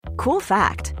Cool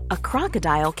fact, a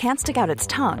crocodile can't stick out its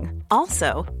tongue.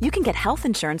 Also, you can get health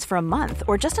insurance for a month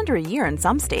or just under a year in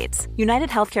some states. United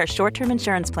Healthcare short-term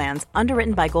insurance plans,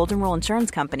 underwritten by Golden Rule Insurance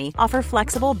Company, offer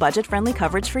flexible, budget-friendly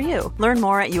coverage for you. Learn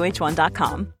more at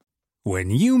uh1.com.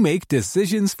 When you make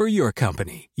decisions for your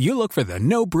company, you look for the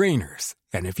no-brainers.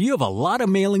 And if you have a lot of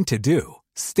mailing to do,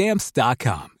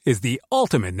 Stamps.com is the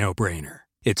ultimate no-brainer.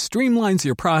 It streamlines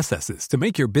your processes to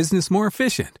make your business more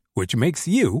efficient, which makes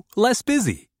you less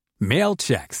busy. Mail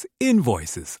checks,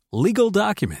 invoices, legal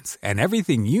documents, and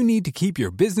everything you need to keep your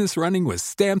business running with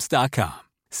Stamps.com.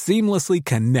 Seamlessly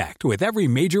connect with every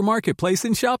major marketplace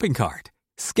and shopping cart.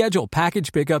 Schedule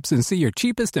package pickups and see your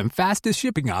cheapest and fastest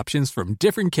shipping options from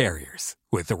different carriers.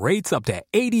 With rates up to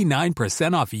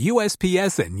 89% off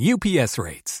USPS and UPS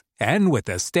rates. And with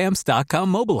the Stamps.com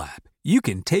mobile app, you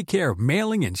can take care of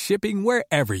mailing and shipping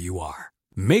wherever you are.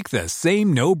 Make the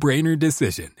same no-brainer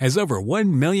decision as over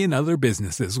 1 million other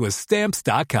businesses with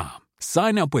Stamps.com.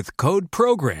 Sign up with code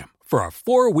PROGRAM for a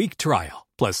 4-week trial,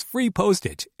 plus free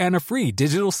postage and a free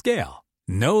digital scale.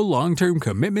 No long-term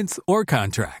commitments or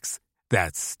contracts.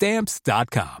 That's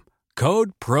Stamps.com.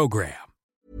 Code PROGRAM.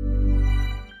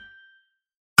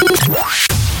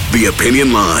 The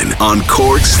Opinion Line on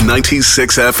Cork's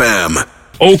 96 FM.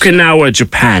 Okinawa,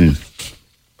 Japan.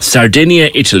 Sardinia,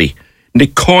 Italy.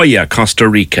 Nicoya, Costa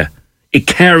Rica,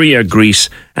 Icaria, Greece,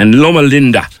 and Loma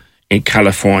Linda in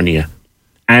California,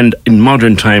 and in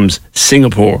modern times,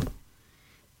 Singapore.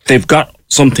 They've got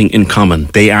something in common.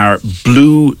 They are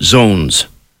blue zones.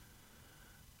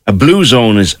 A blue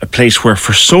zone is a place where,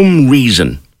 for some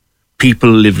reason,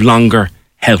 people live longer,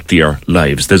 healthier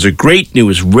lives. There's a great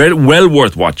news, well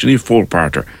worth watching, a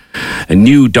full-parter, a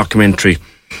new documentary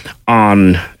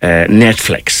on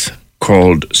Netflix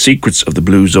called Secrets of the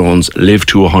Blue Zones, Live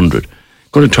to 100.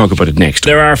 Going to talk about it next.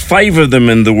 There are 5 of them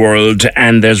in the world,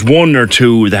 and there's 1 or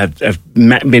 2 that have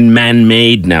been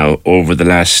man-made now over the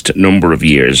last number of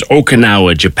years.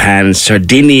 Okinawa, Japan,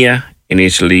 Sardinia in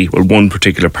Italy, well, one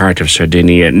particular part of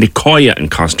Sardinia, Nicoya in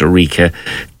Costa Rica,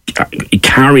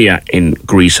 Icaria in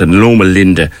Greece, and Loma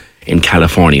Linda in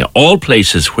California. All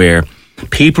places where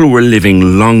people were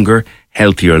living longer,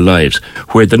 healthier lives,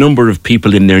 where the number of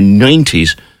people in their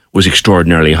 90s was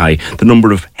extraordinarily high. The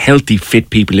number of healthy, fit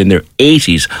people in their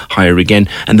 80s higher again,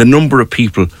 and the number of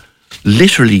people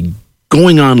literally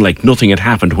going on like nothing had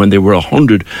happened when they were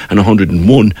 100 and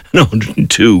 101 and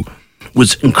 102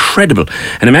 was incredible.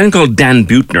 And a man called Dan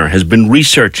Buettner has been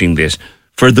researching this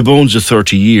for the bones of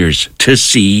 30 years to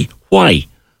see why.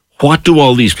 What do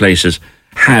all these places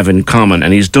have in common?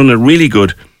 And he's done a really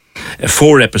good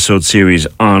 4-episode series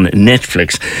on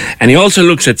Netflix. And he also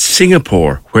looks at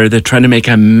Singapore, where they're trying to make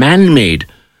a man-made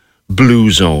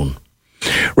blue zone.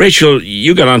 Rachel,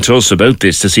 you got on to us about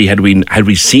this to see had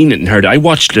we seen it and heard it. I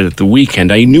watched it at the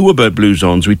weekend. I knew about blue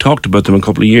zones. We talked about them a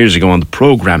couple of years ago on the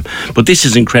programme. But this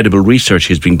is incredible research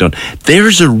is being done.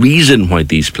 There's a reason why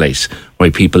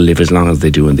people live as long as they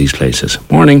do in these places.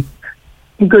 Morning.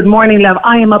 Good morning, love.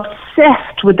 I am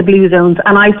obsessed with the blue zones,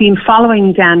 and I've been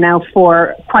following Dan now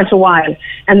for quite a while.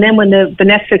 And then when the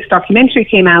Netflix documentary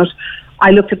came out, I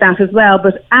looked at that as well.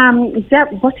 But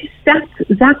what is Zach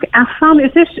Afron,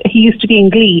 is it? He used to be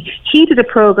in Glee. He did a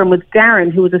programme with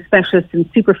Darren, who was a specialist in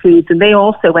superfoods, and they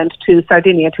also went to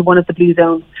Sardinia, to one of the blue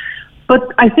zones. But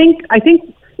I think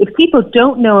if people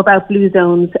don't know about blue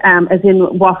zones, as in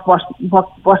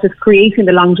what is creating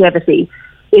the longevity,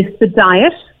 is the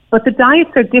diet. But the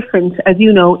diets are different, as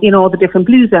you know, in all the different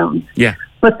blue zones. Yeah.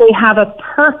 But they have a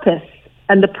purpose,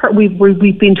 and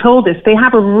we've been told this. They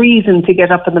have a reason to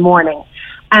get up in the morning.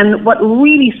 And what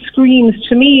really screams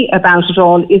to me about it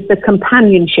all is the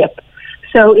companionship.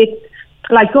 So it's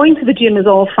like going to the gym is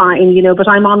all fine, but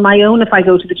I'm on my own if I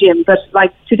go to the gym. But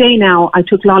like today now, I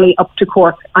took Lolly up to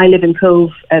Cork. I live in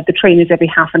Cove. The train is every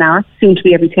half an hour, soon to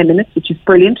be every 10 minutes, which is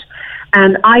brilliant.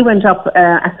 And I went up,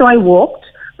 so I walked.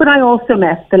 But I also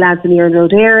met the lads in the Erin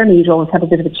Road Air, and you'd always have a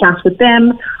bit of a chat with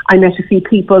them. I met a few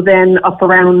people then up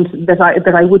around that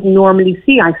I wouldn't normally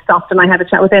see. I stopped and I had a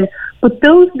chat with them. But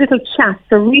those little chats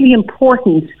are really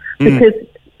important because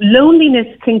loneliness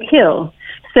can kill.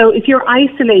 So if you're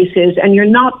isolated and you're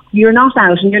not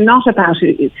out and you're not about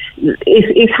it,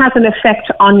 it has an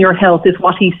effect on your health, is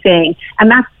what he's saying.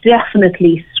 And that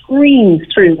definitely screams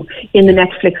through in the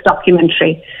Netflix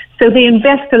documentary. So they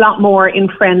invest a lot more in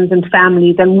friends and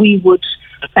family than we would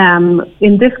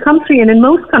in this country and in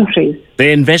most countries.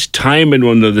 They invest time in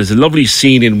one another. There's a lovely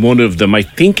scene in one of them. I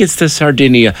think it's the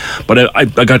Sardinia, but I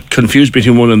got confused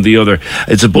between one and the other.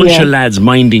 It's a bunch of lads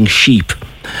minding sheep,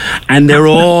 and they're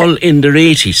all in their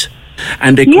 80s.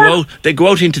 And they go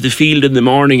out into the field in the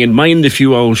morning and mind a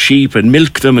few old sheep and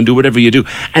milk them and do whatever you do.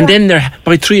 And then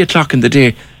by 3 o'clock in the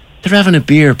day, they're having a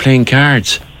beer, playing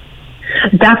cards.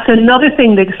 That's another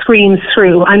thing that screams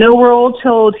through. I know we're all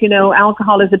told,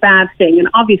 alcohol is a bad thing, and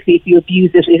obviously if you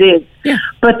abuse it, it is. Yeah.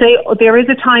 But there is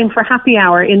a time for happy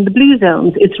hour in the blue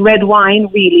zones. It's red wine,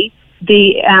 really.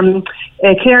 The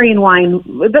Carian wine,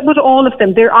 but all of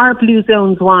them, there are blue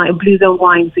zone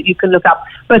wines that you can look up.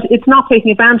 But it's not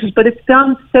taking advantage, but it's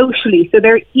done socially. So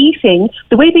they're eating,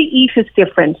 the way they eat is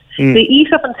different. They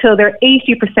eat up until they're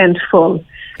 80% full,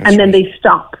 and then they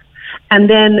stop.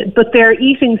 But they're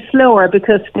eating slower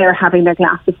because they're having their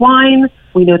glass of wine.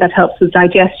 We know that helps with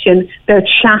digestion. They're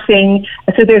chatting.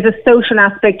 So there's a social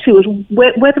aspect to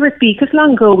it, whether it be, because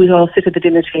long ago we'd all sit at the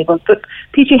dinner table. But,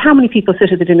 PJ, how many people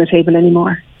sit at the dinner table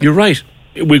anymore? You're right.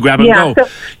 We grab and go. So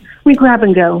we grab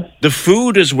and go. The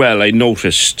food as well, I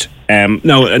noticed.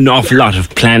 Now, an awful lot of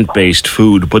plant-based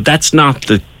food, but that's not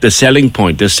the selling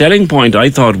point. The selling point, I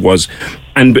thought, was,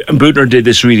 and Butner did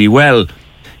this really well,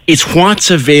 it's what's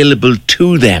available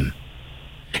to them.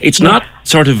 It's not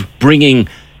sort of bringing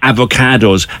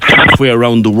avocados halfway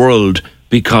around the world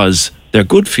because they're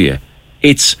good for you.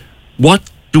 It's what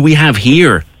do we have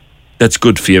here that's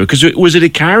good for you? Because was it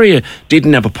Icaria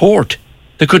didn't have a port.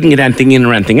 They couldn't get anything in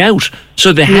or anything out.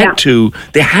 So they had to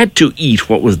eat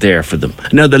what was there for them.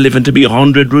 Now they're living to be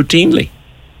 100 routinely.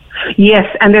 Yes,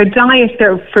 and their diet,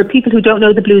 for people who don't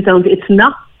know the blue zones, it's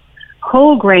not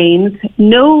whole grains,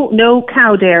 no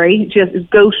cow dairy, just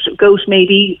goat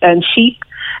maybe, and sheep.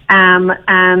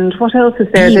 And what else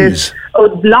is there? Beans.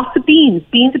 There's lots of beans.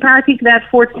 Beans apparently can add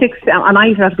 4 to 6, and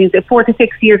I have beans 4 to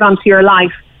 6 years onto your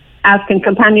life, as can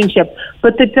companionship.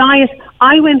 But the diet,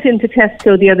 I went into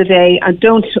Tesco the other day,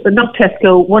 not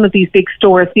Tesco, one of these big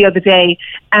stores the other day,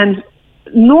 and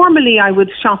normally I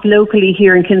would shop locally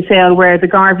here in Kinsale, where the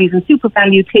Garveys and Super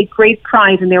Value take great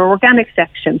pride in their organic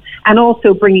section, and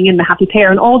also bringing in the Happy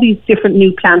Pear and all these different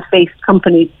new plant-based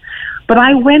companies. But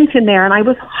I went in there and I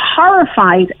was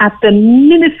horrified at the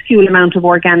minuscule amount of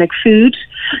organic food,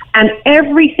 and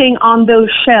everything on those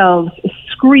shelves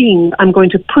screamed, I'm going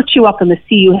to put you up in the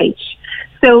CUH.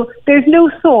 So there's no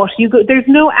thought. There's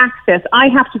no access. I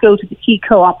have to go to the Key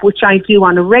Co-op, which I do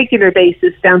on a regular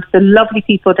basis, down to the lovely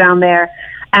people down there.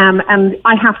 And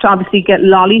I have to obviously get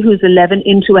Lolly, who's 11,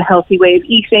 into a healthy way of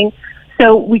eating.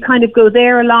 So we kind of go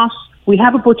there a lot. We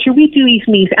have a butcher. We do eat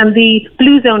meat, and the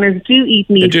blue zoners do eat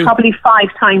meat probably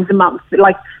 5 times a month,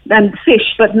 and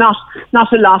fish, but not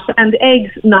a lot, and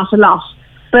eggs, not a lot.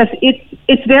 But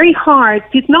it's very hard.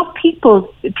 It's not people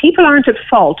aren't at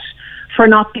fault for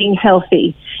not being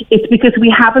healthy. It's because we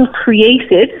haven't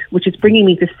created, which is bringing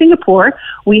me to Singapore,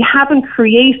 we haven't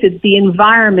created the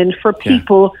environment for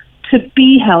people to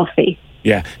be healthy.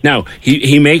 Yeah. Now,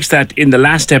 he makes that in the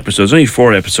last episodes, only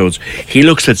 4 episodes, he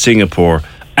looks at Singapore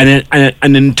and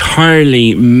an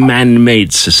entirely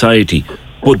man-made society,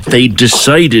 but they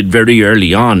decided very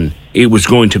early on it was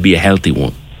going to be a healthy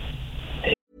one.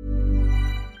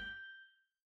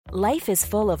 Life is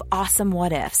full of awesome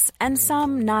what-ifs, and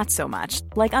some not so much,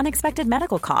 like unexpected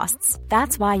medical costs.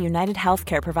 That's why United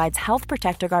Healthcare provides Health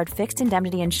Protector Guard fixed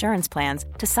indemnity insurance plans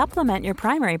to supplement your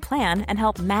primary plan and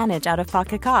help manage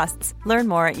out-of-pocket costs. Learn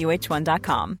more at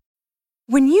uh1.com.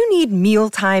 When you need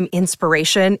mealtime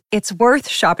inspiration, it's worth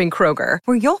shopping Kroger,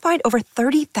 where you'll find over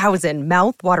 30,000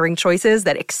 mouth-watering choices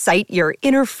that excite your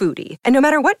inner foodie. And no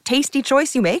matter what tasty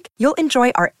choice you make, you'll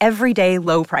enjoy our everyday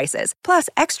low prices, plus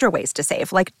extra ways to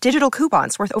save, like digital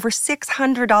coupons worth over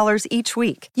 $600 each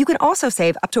week. You can also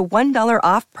save up to $1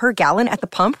 off per gallon at the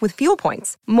pump with fuel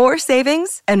points. More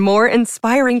savings and more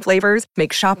inspiring flavors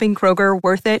make shopping Kroger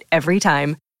worth it every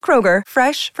time. Kroger,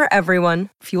 fresh for everyone.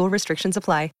 Fuel restrictions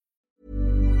apply.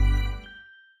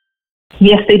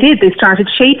 Yes, they did. They started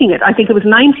shaping it. I think it was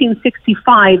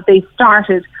 1965 they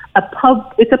started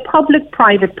it's a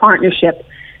public-private partnership.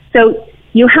 So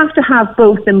you have to have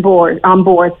both on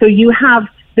board. So you have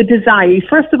the desire.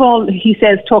 First of all, he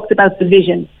talks about the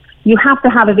vision. You have to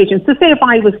have a vision. So say if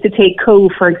I was to take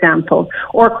Cove, for example,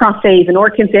 or Crosshaven or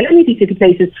Kinsale, any of these city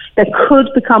places that could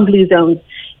become blue zones,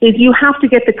 is you have to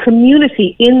get the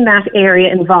community in that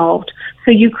area involved.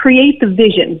 So you create the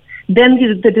vision. Then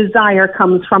the desire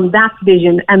comes from that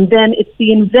vision, and then it's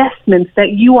the investments that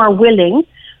you are willing,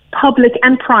 public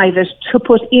and private, to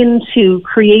put into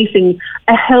creating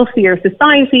a healthier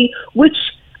society, which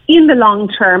in the long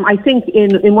term, I think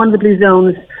in one of the blue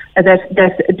zones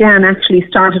that Dan actually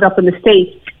started up in the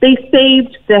States, they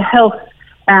saved the health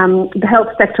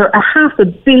sector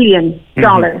 $500 million.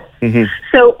 Mm-hmm.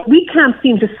 So we can't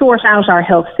seem to sort out our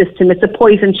health system. It's a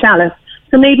poison chalice.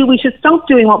 So maybe we should stop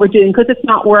doing what we're doing because it's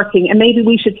not working, and maybe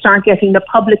we should start getting the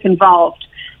public involved.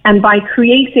 And by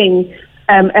creating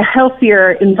a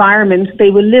healthier environment, they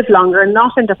will live longer and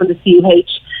not end up in the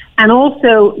CUH. And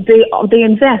also, they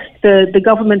invest. The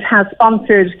government has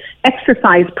sponsored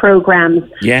exercise programs.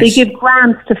 Yes. They give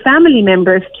grants to family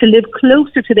members to live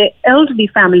closer to their elderly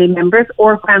family members,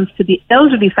 or grants to the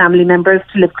elderly family members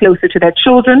to live closer to their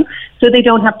children, so they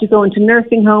don't have to go into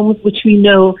nursing homes, which we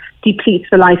know depletes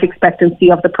the life expectancy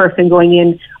of the person going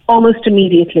in almost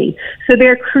immediately. So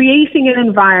they're creating an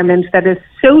environment that is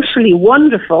socially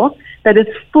wonderful, that is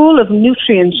full of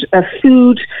nutrient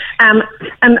food. And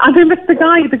I remember the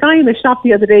guy in the shop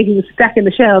the other day, he was stacking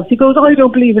the shelves. He goes, I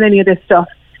don't believe in any of this stuff.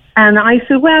 And I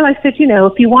said,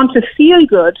 if you want to feel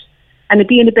good and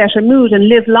be in a better mood and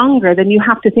live longer, then you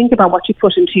have to think about what you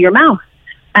put into your mouth.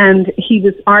 And he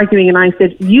was arguing, and I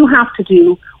said, you have to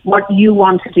do what you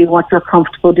want to do, what you're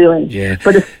comfortable doing. Yeah.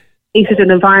 But if it's an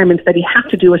environment that he had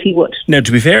to do it, he would. Now,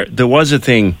 to be fair, there was a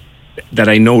thing that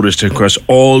I noticed across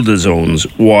all the zones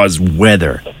was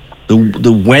weather.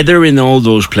 The weather in all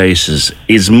those places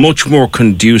is much more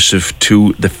conducive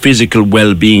to the physical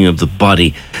well-being of the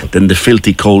body than the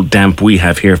filthy cold damp we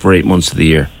have here for 8 months of the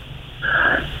year.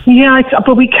 Yeah,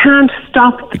 but we can't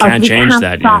stop. We can't change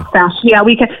that. Yeah,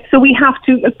 we can. So we have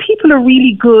to. People are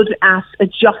really good at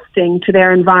adjusting to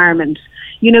their environment.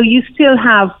 You still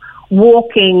have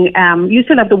walking. You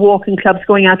still have the walking clubs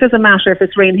going out. Doesn't matter if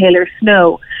it's rain, hail, or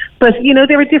snow. But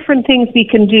there are different things we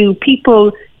can do.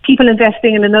 People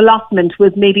investing in an allotment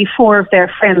with maybe 4 of their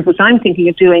friends, which I'm thinking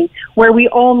of doing, where we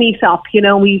all meet up.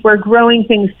 We're growing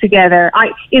things together.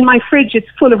 In my fridge, it's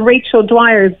full of Rachel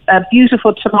Dwyer's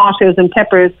beautiful tomatoes and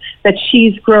peppers that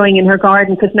she's growing in her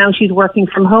garden, because now she's working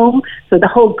from home. So the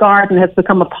whole garden has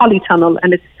become a polytunnel,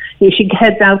 and she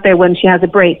heads out there when she has a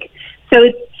break.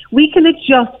 So we can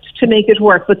adjust to make it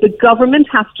work, but the government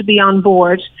has to be on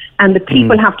board, and the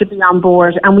people have to be on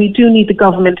board, and we do need the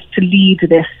government to lead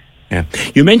this. Yeah.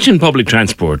 You mentioned public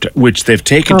transport, which they've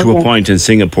taken to a point in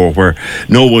Singapore where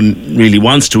no one really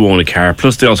wants to own a car.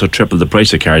 Plus, they also tripled the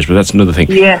price of cars, but that's another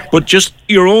thing. Yeah. But just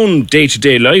your own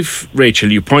day-to-day life, Rachel,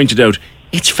 you pointed out,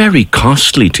 it's very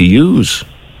costly to use.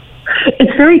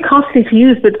 It's very costly to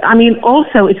use, but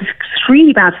also it's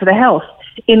extremely bad for the health.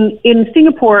 In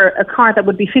Singapore, a car that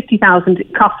would be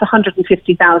 50,000 costs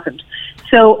 150,000.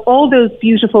 So all those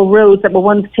beautiful roads that were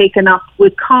once taken up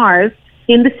with cars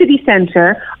in the city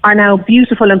centre are now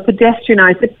beautiful and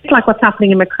pedestrianised. It's like what's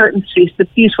happening in McCurtain Street, the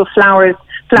beautiful flower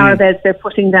beds they're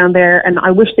putting down there, and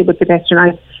I wish they would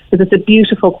pedestrianise, because it's a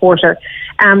beautiful quarter.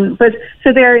 But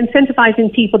so they're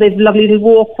incentivising people. They've lovely little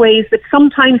walkways that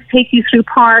sometimes take you through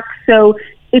parks. So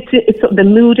it's the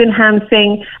mood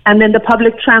enhancing, and then the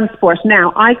public transport.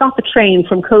 Now, I got the train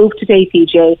from Cove today,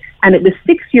 PJ, and it was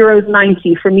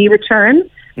 €6.90 for me return,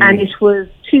 and it was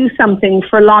 2 something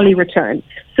for lolly return.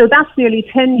 So that's nearly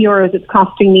 €10 it's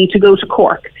costing me to go to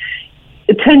Cork.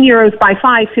 €10 by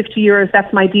 5, €50,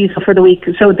 that's my diesel for the week.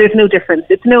 So there's no difference.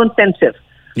 It's no incentive.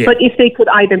 Yeah. But if they could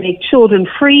either make children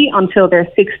free until they're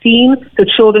 16, so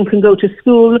children can go to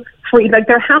school free,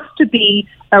 there has to be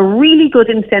a really good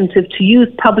incentive to use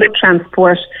public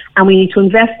transport, and we need to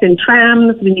invest in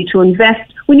trams, we need to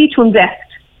invest.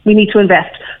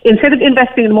 Instead of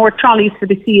investing in more trolleys for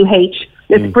the CUH,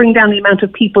 let's bring down the amount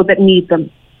of people that need them.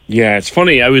 Yeah, it's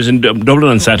funny. I was in Dublin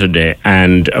on Saturday,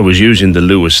 and I was using the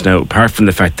Lewis. Now, apart from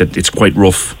the fact that it's quite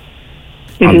rough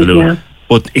on the Lewis,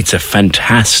 but it's a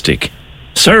fantastic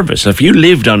service. If you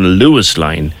lived on a Lewis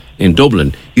line in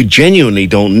Dublin, you genuinely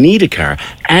don't need a car,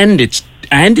 and it's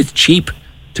cheap.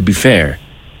 To be fair,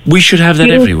 we should have that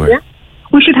everywhere. Yeah.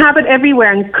 We should have it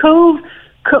everywhere. And Cove,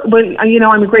 well,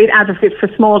 I'm a great advocate for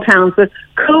small towns, but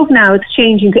Cove now is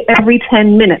changing to every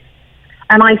 10 minutes.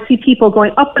 And I see people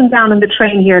going up and down on the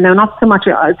train here now. Not so much;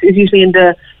 it's usually in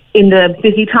the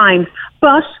busy times.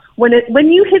 But when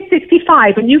you hit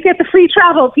 65 and you get the free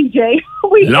travel, PJ,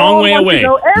 long way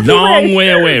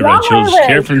away, Rachel.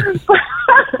 Careful.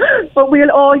 But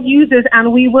we'll all use it,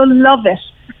 and we will love it.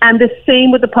 And the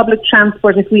same with the public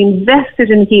transport. If we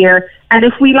invested in here, and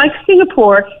if we, like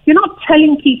Singapore, you're not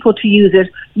telling people to use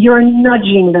it, you're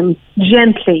nudging them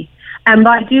gently. And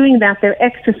by doing that, they're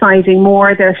exercising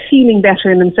more, they're feeling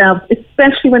better in themselves,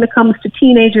 especially when it comes to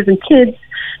teenagers and kids.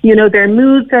 Their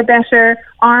moods are better,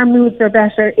 our moods are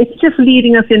better. It's just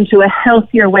leading us into a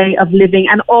healthier way of living.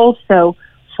 And also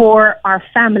for our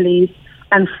families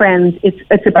and friends,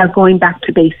 it's about going back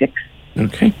to basics.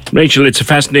 Okay. Rachel, it's a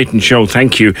fascinating show.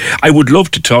 Thank you. I would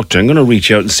love to talk to you. I'm going to reach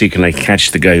out and see can I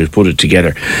catch the guy who put it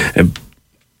together.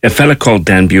 A fella called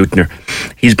Dan Butner.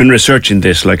 He's been researching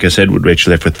this, like I said, with Rachel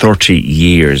there for 30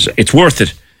 years. It's worth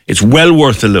it. It's well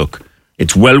worth a look.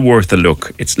 It's well worth a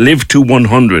look. It's Live to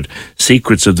 100,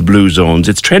 Secrets of the Blue Zones.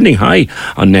 It's trending high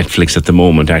on Netflix at the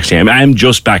moment, actually. I'm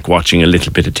just back watching a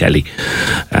little bit of telly.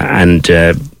 It's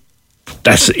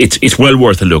well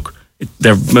worth a look.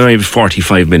 They're maybe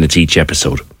 45 minutes each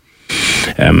episode.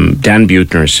 Dan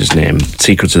Buettner is his name.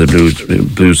 Secrets of the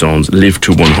Blue Zones, Live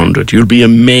to 100. You'll be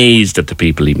amazed at the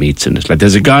people he meets in it. Like,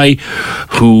 there's a guy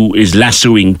who is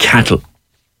lassoing cattle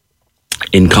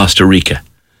in Costa Rica.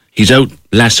 He's out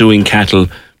lassoing cattle,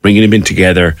 bringing them in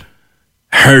together,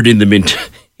 herding them into...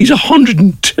 He's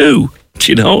 102.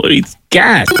 You know, he's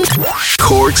gas.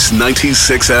 Cork's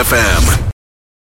 96 FM.